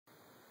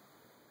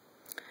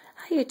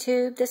Hi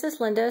YouTube, this is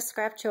Linda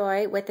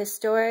Scrapjoy with a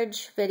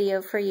storage video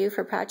for you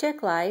for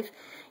Project Life.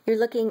 You're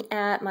looking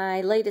at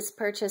my latest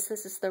purchase.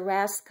 This is the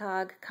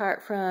Raskog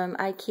cart from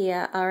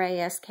Ikea,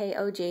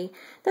 R-A-S-K-O-G.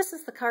 This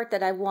is the cart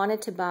that I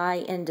wanted to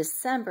buy in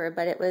December,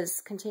 but it was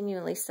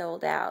continually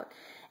sold out.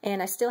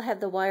 And I still have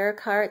the wire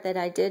cart that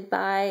I did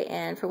buy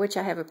and for which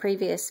I have a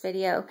previous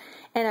video.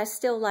 And I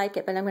still like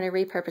it, but I'm going to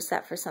repurpose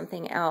that for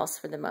something else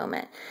for the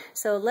moment.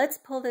 So let's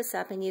pull this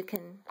up and you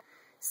can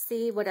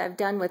see what I've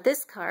done with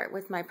this cart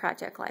with my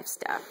Project Life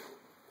stuff.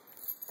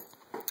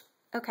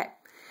 Okay,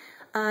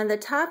 on the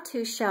top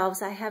two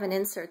shelves I have an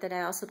insert that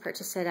I also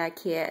purchased at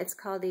Ikea. It's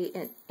called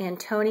the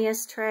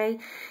Antonius tray,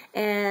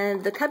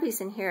 and the cubbies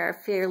in here are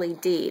fairly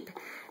deep,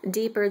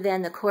 deeper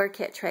than the core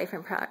kit tray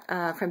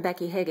from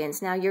Becky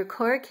Higgins. Now your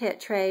core kit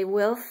tray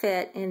will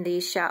fit in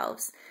these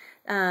shelves.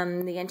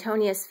 The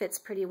Antonius fits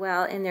pretty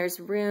well, and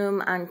there's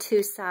room on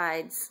two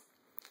sides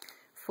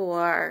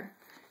for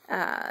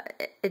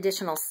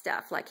additional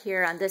stuff. Like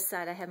here on this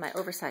side I have my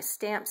oversized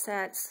stamp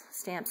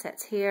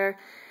sets here.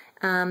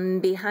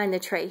 Behind the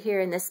tray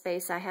here in this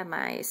space I have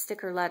my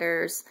sticker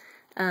letters,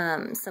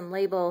 some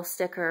label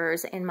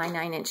stickers, and my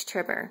 9-inch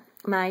trimmer.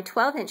 My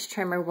 12-inch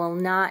trimmer will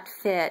not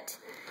fit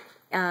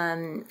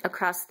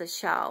across the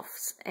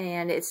shelves,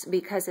 and it's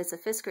because it's a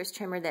Fiskars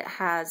trimmer that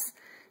has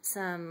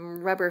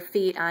some rubber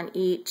feet on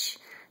each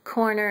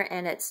corner,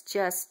 and it's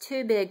just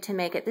too big to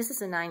make it. This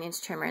is a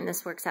 9-inch trimmer, and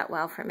this works out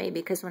well for me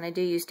because when I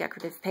do use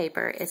decorative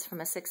paper, it's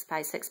from a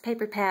 6x6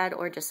 paper pad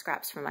or just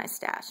scraps from my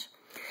stash.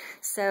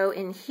 So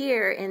in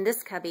here, in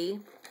this cubby,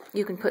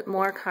 you can put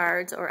more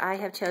cards, or I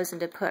have chosen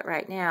to put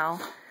right now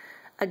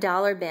a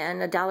dollar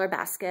bin, a dollar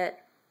basket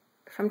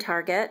from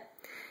Target,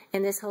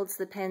 and this holds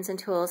the pens and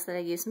tools that I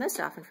use most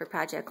often for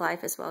Project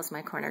Life, as well as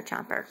my corner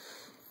chomper.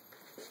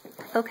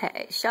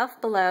 Okay,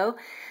 shelf below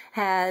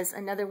has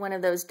another one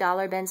of those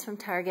dollar bins from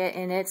Target,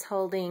 and it's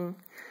holding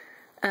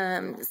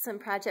some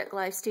Project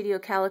Life Studio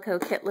Calico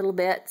kit little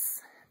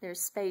bits. There's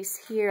space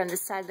here on the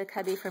side of the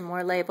cubby for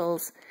more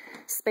labels,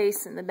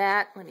 space in the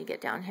back, let me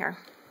get down here,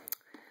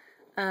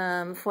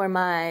 for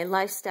my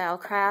Lifestyle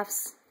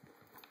Crafts,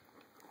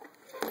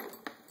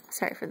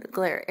 sorry for the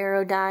glare,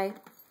 arrow die.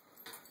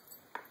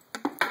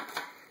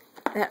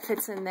 That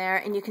fits in there,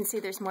 and you can see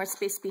there's more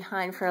space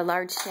behind for a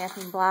large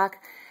stamping block,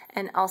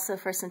 and also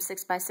for some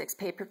 6x6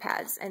 paper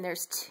pads. And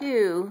there's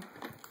two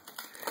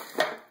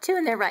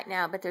in there right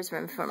now, but there's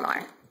room for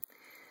more.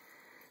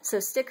 So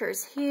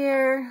stickers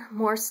here,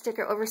 more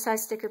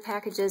oversized sticker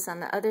packages on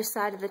the other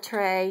side of the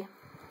tray,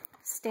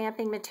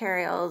 stamping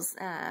materials,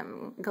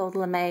 gold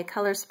lame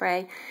color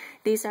spray.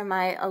 These are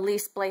my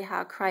Elise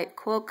Blayha Kripe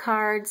quote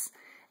cards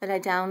that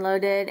I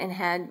downloaded and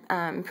had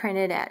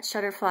printed at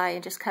Shutterfly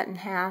and just cut in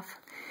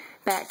half.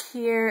 Back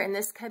here in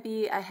this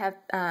cubby I have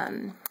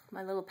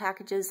my little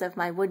packages of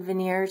my wood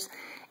veneers,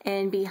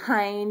 and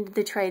behind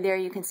the tray there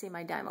you can see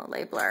my Dymo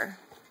labeler.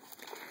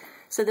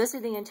 So those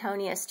are the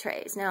Antonius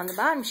trays. Now on the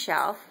bottom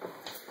shelf,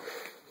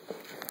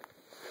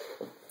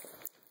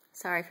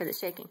 sorry for the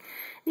shaking,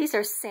 these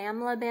are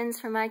Samla bins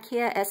from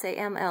Ikea,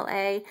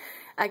 S-A-M-L-A.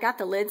 I got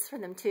the lids for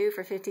them too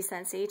for 50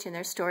 cents each, and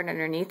they're stored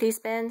underneath these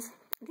bins.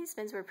 These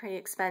bins were pretty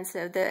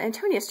expensive. The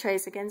Antonius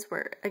trays again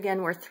were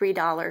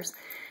 $3.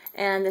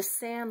 And the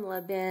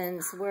Samla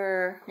bins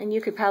were, and you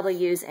could probably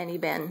use any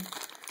bin.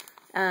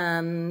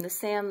 The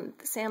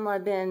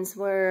Samla bins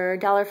were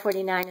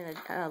 $1.49 and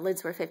the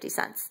lids were 50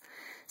 cents.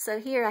 So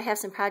here I have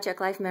some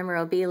Project Life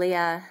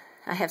memorabilia.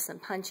 I have some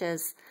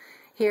punches.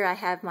 Here I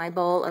have my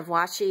bowl of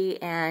washi,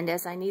 and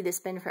as I need this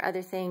bin for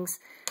other things,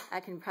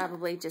 I can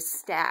probably just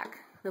stack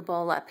the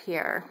bowl up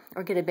here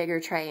or get a bigger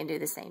tray and do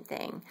the same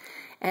thing.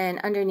 And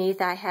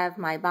underneath I have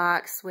my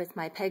box with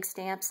my peg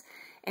stamps,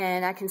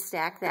 and I can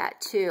stack that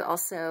too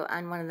also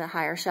on one of the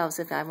higher shelves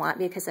if I want,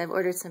 because I've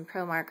ordered some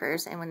pro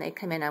markers, and when they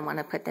come in I want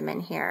to put them in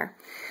here.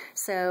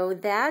 So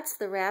that's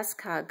the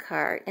Raskog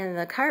cart, and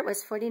the cart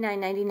was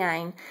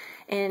 $49.99,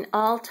 and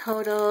all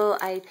total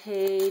I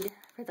paid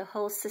for the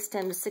whole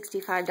system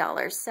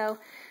 $65. So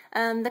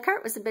the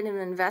cart was a bit of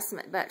an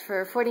investment, but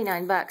for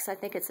 49 bucks, I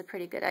think it's a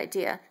pretty good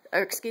idea,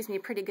 or excuse me,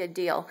 pretty good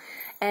deal.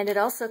 And it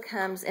also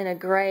comes in a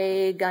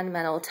gray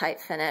gunmetal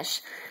type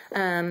finish.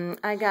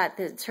 I got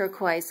the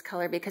turquoise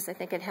color because I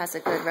think it has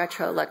a good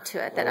retro look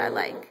to it that I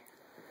like.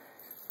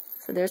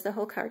 So there's the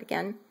whole cart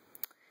again.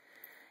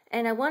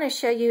 And I want to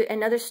show you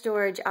another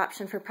storage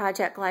option for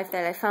Project Life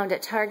that I found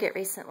at Target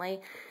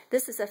recently.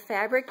 This is a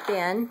fabric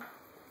bin,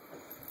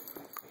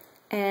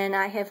 and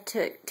I have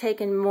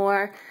taken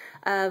more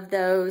of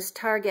those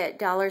Target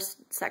dollar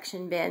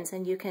section bins,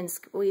 and you can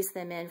squeeze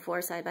them in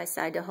 4 side by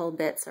side to hold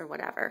bits or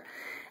whatever.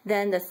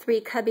 Then the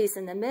 3 cubbies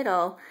in the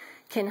middle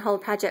can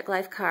hold Project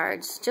Life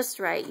cards just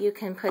right. You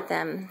can put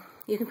the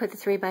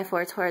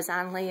 3x4s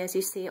horizontally as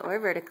you see, or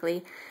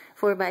vertically.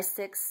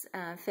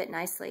 4x6 fit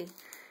nicely.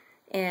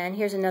 And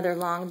here's another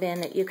long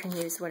bin that you can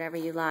use whatever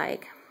you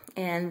like.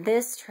 And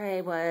this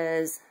tray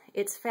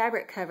it's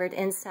fabric covered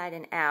inside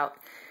and out,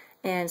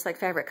 and it's like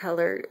fabric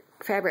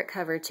fabric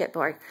covered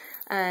chipboard.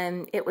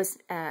 It was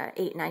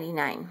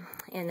 $8.99,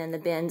 and then the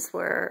bins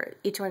were,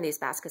 each one of these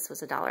baskets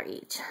was $1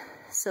 each.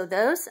 So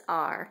those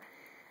are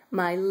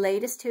my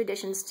latest 2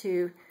 additions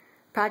to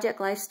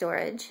Project Life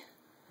Storage.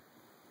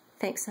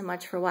 Thanks so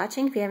much for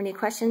watching. If you have any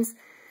questions,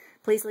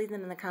 please leave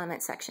them in the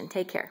comment section.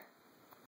 Take care.